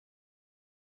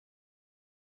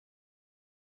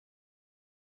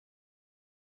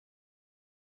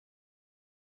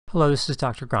Hello, this is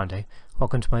Dr. Grande.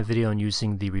 Welcome to my video on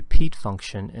using the repeat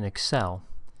function in Excel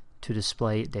to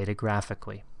display data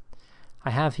graphically. I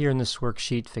have here in this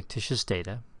worksheet fictitious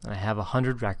data, and I have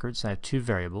 100 records. I have two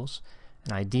variables,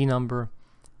 an ID number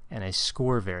and a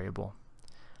score variable.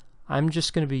 I'm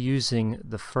just going to be using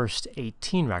the first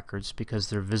 18 records because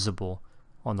they're visible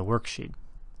on the worksheet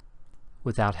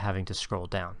without having to scroll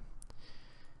down.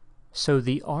 So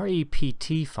the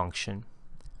rept function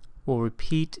will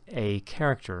repeat a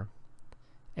character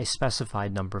a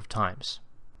specified number of times.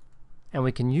 And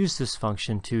we can use this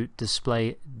function to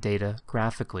display data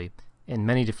graphically in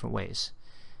many different ways.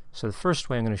 So the first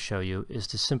way I'm going to show you is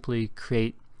to simply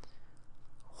create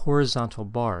horizontal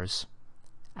bars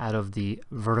out of the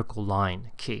vertical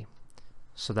line key.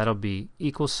 So that'll be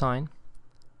equal sign,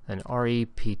 then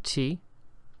rept,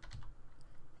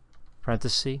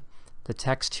 parenthesis. The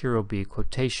text here will be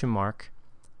quotation mark,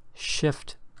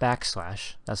 shift,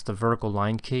 backslash, that's the vertical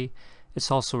line key.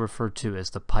 It's also referred to as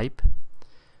the pipe.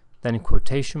 Then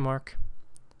quotation mark,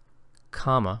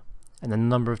 comma, and the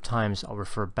number of times I'll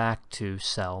refer back to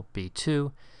cell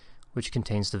B2, which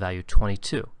contains the value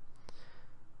 22.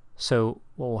 So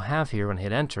what we'll have here when I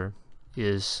hit enter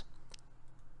is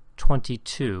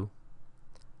 22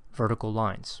 vertical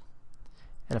lines.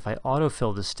 And if I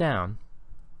autofill this down,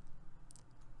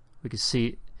 we can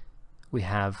see we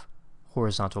have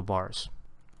horizontal bars.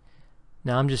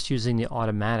 Now I'm just using the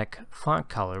automatic font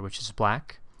color, which is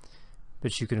black,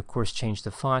 but you can of course change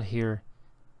the font here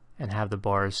and have the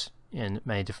bars in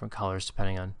many different colors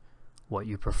depending on what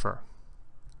you prefer.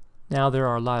 Now there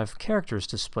are a lot of characters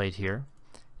displayed here.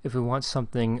 If we want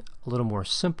something a little more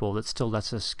simple that still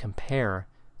lets us compare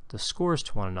the scores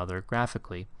to one another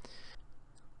graphically,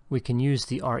 we can use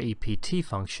the rept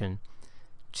function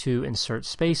to insert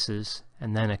spaces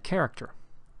and then a character.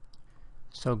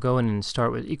 So go in and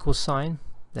start with equal sign,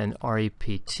 then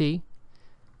rept.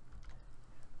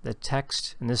 The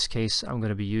text, in this case, I'm going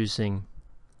to be using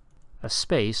a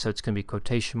space, so it's going to be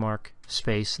quotation mark,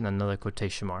 space, and then another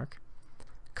quotation mark,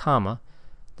 comma.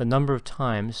 The number of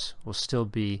times will still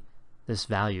be this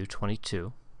value,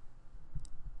 22.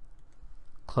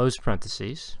 Close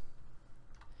parentheses,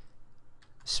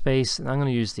 space, and I'm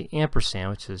going to use the ampersand,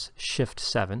 which is shift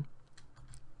 7.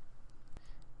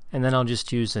 And then I'll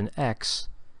just use an X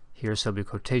here, so it'll be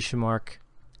quotation mark,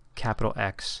 capital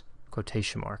X,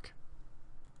 quotation mark.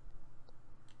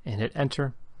 And hit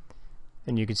enter.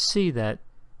 And you can see that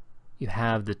you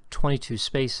have the 22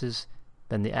 spaces,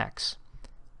 then the X.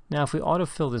 Now if we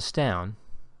autofill this down,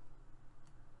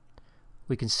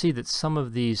 we can see that some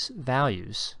of these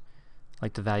values,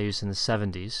 like the values in the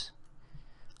 70s,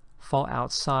 fall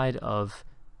outside of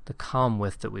the column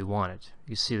width that we wanted.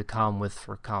 You see the column width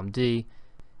for column D,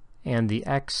 and the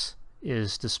X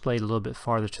is displayed a little bit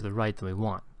farther to the right than we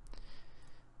want.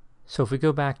 So if we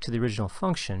go back to the original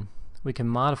function, we can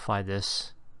modify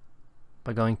this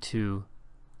by going to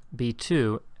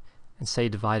B2 and say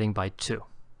dividing by 2.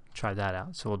 Try that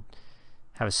out. So we'll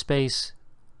have a space,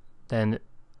 then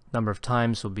number of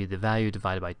times will be the value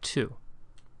divided by 2.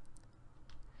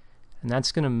 And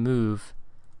that's going to move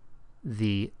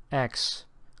the X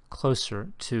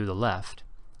closer to the left.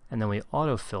 And then we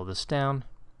autofill this down.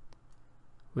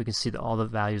 We can see that all the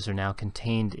values are now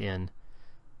contained in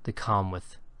the column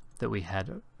width that we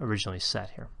had originally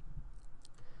set here.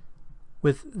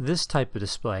 With this type of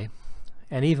display,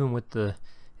 and even with the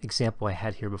example I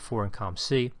had here before in column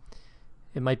C,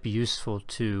 it might be useful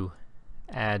to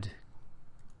add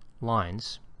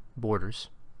lines, borders.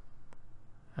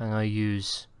 I'm going to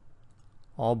use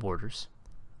all borders,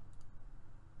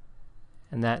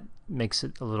 and that makes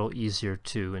it a little easier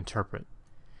to interpret.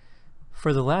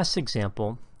 For the last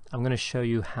example, I'm going to show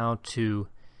you how to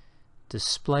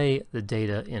display the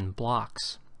data in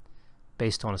blocks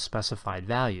based on a specified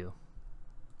value,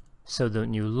 so that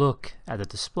when you look at the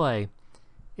display,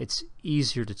 it's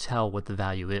easier to tell what the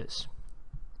value is.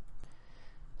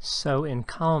 So in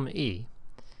column E,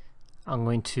 I'm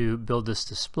going to build this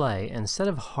display, and instead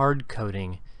of hard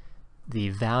coding the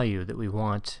value that we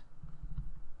want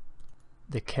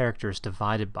the characters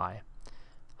divided by,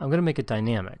 I'm going to make it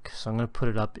dynamic. So I'm going to put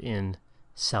it up in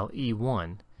cell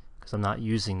E1 because I'm not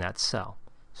using that cell.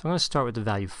 So I'm going to start with the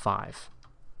value 5.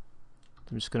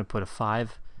 I'm just going to put a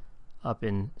 5 up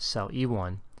in cell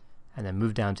E1 and then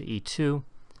move down to E2.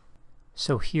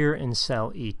 So here in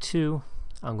cell E2,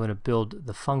 I'm going to build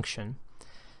the function.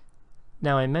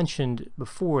 Now I mentioned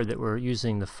before that we're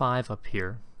using the 5 up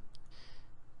here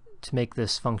to make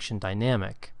this function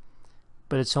dynamic,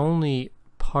 but it's only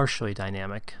partially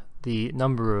dynamic. The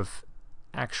number of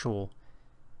actual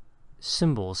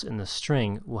symbols in the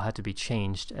string will have to be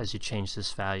changed as you change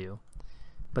this value.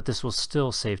 but this will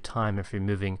still save time if you're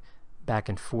moving back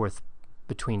and forth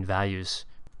between values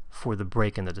for the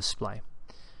break in the display.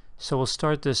 So we'll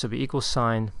start this, it'll be equal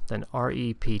sign, then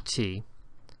REPT,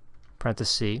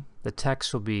 parenthesis, the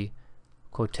text will be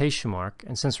quotation mark,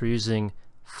 and since we're using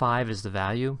 5 as the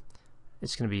value,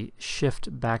 it's going to be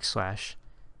shift backslash,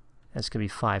 and it's going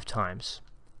to be 5 times.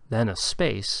 Then a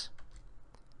space,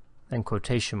 then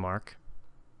quotation mark,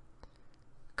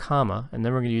 comma, and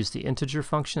then we're going to use the integer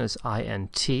function as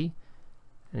INT, and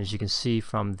as you can see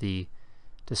from the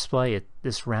display,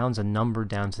 this rounds a number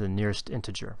down to the nearest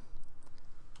integer.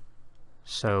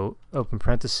 So open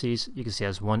parentheses, you can see it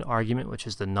has one argument, which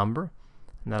is the number,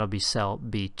 and that'll be cell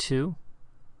B2,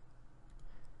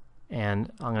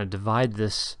 and I'm going to divide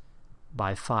this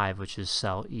by 5, which is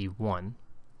cell E1,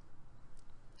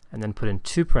 and then put in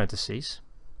 2 parentheses.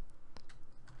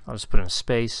 I'll just put in a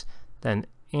space, then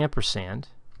ampersand,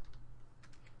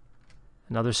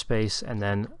 another space, and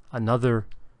then another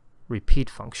repeat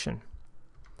function.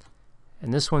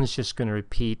 And this one's just going to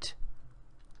repeat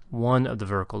one of the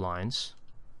vertical lines,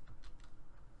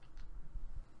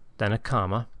 then a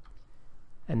comma,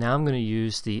 and now I'm going to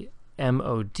use the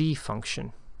MOD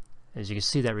function. As you can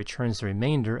see, that returns the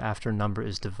remainder after a number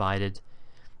is divided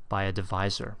by a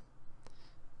divisor.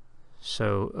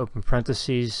 So open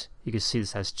parentheses, you can see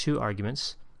this has 2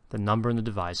 arguments, the number and the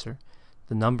divisor.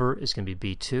 The number is going to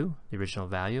be B2, the original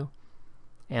value,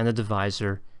 and the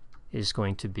divisor is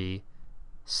going to be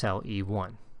cell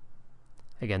E1.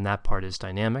 Again, that part is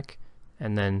dynamic,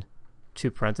 and then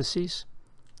 2 parentheses,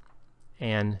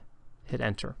 and hit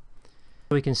enter.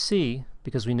 So we can see,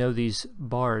 because we know these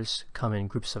bars come in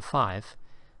groups of 5,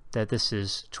 that this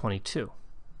is 22.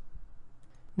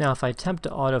 Now if I attempt to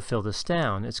autofill this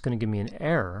down, it's going to give me an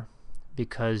error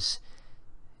because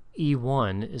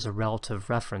E1 is a relative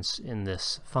reference in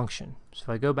this function. So if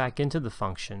I go back into the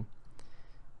function,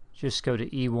 just go to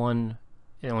E1,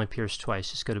 it only appears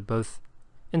twice, just go to both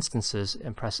instances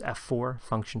and press F4,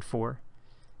 function 4,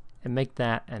 and make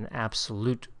that an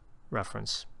absolute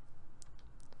reference.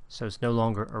 So it's no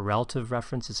longer a relative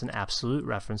reference, it's an absolute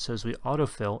reference. So as we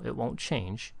autofill, it won't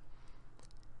change.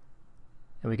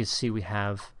 And we can see we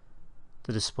have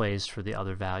the displays for the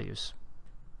other values.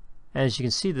 And as you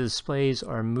can see, the displays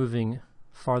are moving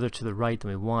farther to the right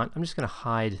than we want. I'm just going to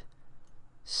hide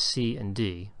C and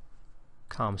D,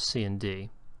 com C and D,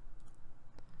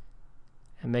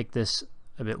 and make this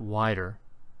a bit wider,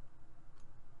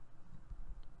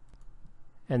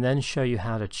 and then show you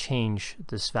how to change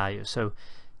this value. So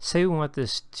say we want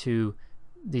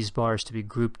these bars to be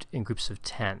grouped in groups of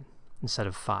 10 instead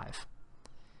of 5.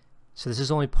 So this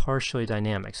is only partially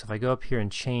dynamic. So if I go up here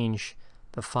and change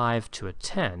the 5 to a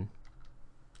 10,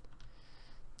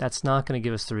 that's not going to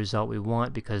give us the result we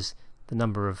want because the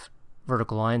number of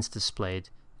vertical lines displayed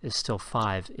is still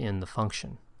 5 in the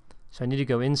function. So I need to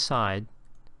go inside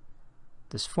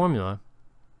this formula,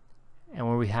 and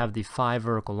where we have the 5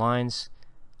 vertical lines,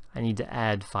 I need to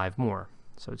add 5 more.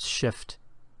 So it's shift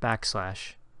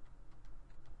backslash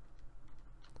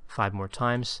 5 more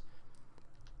times,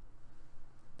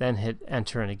 then hit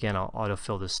enter, and again I'll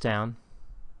autofill this down.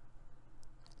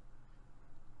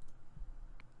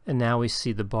 And now we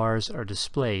see the bars are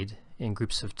displayed in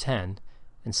groups of 10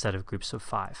 instead of groups of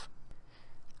 5.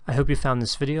 I hope you found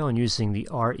this video on using the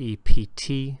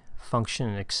REPT function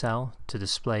in Excel to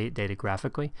display data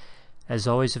graphically. As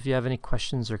always, if you have any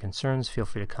questions or concerns, feel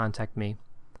free to contact me.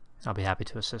 I'll be happy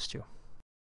to assist you.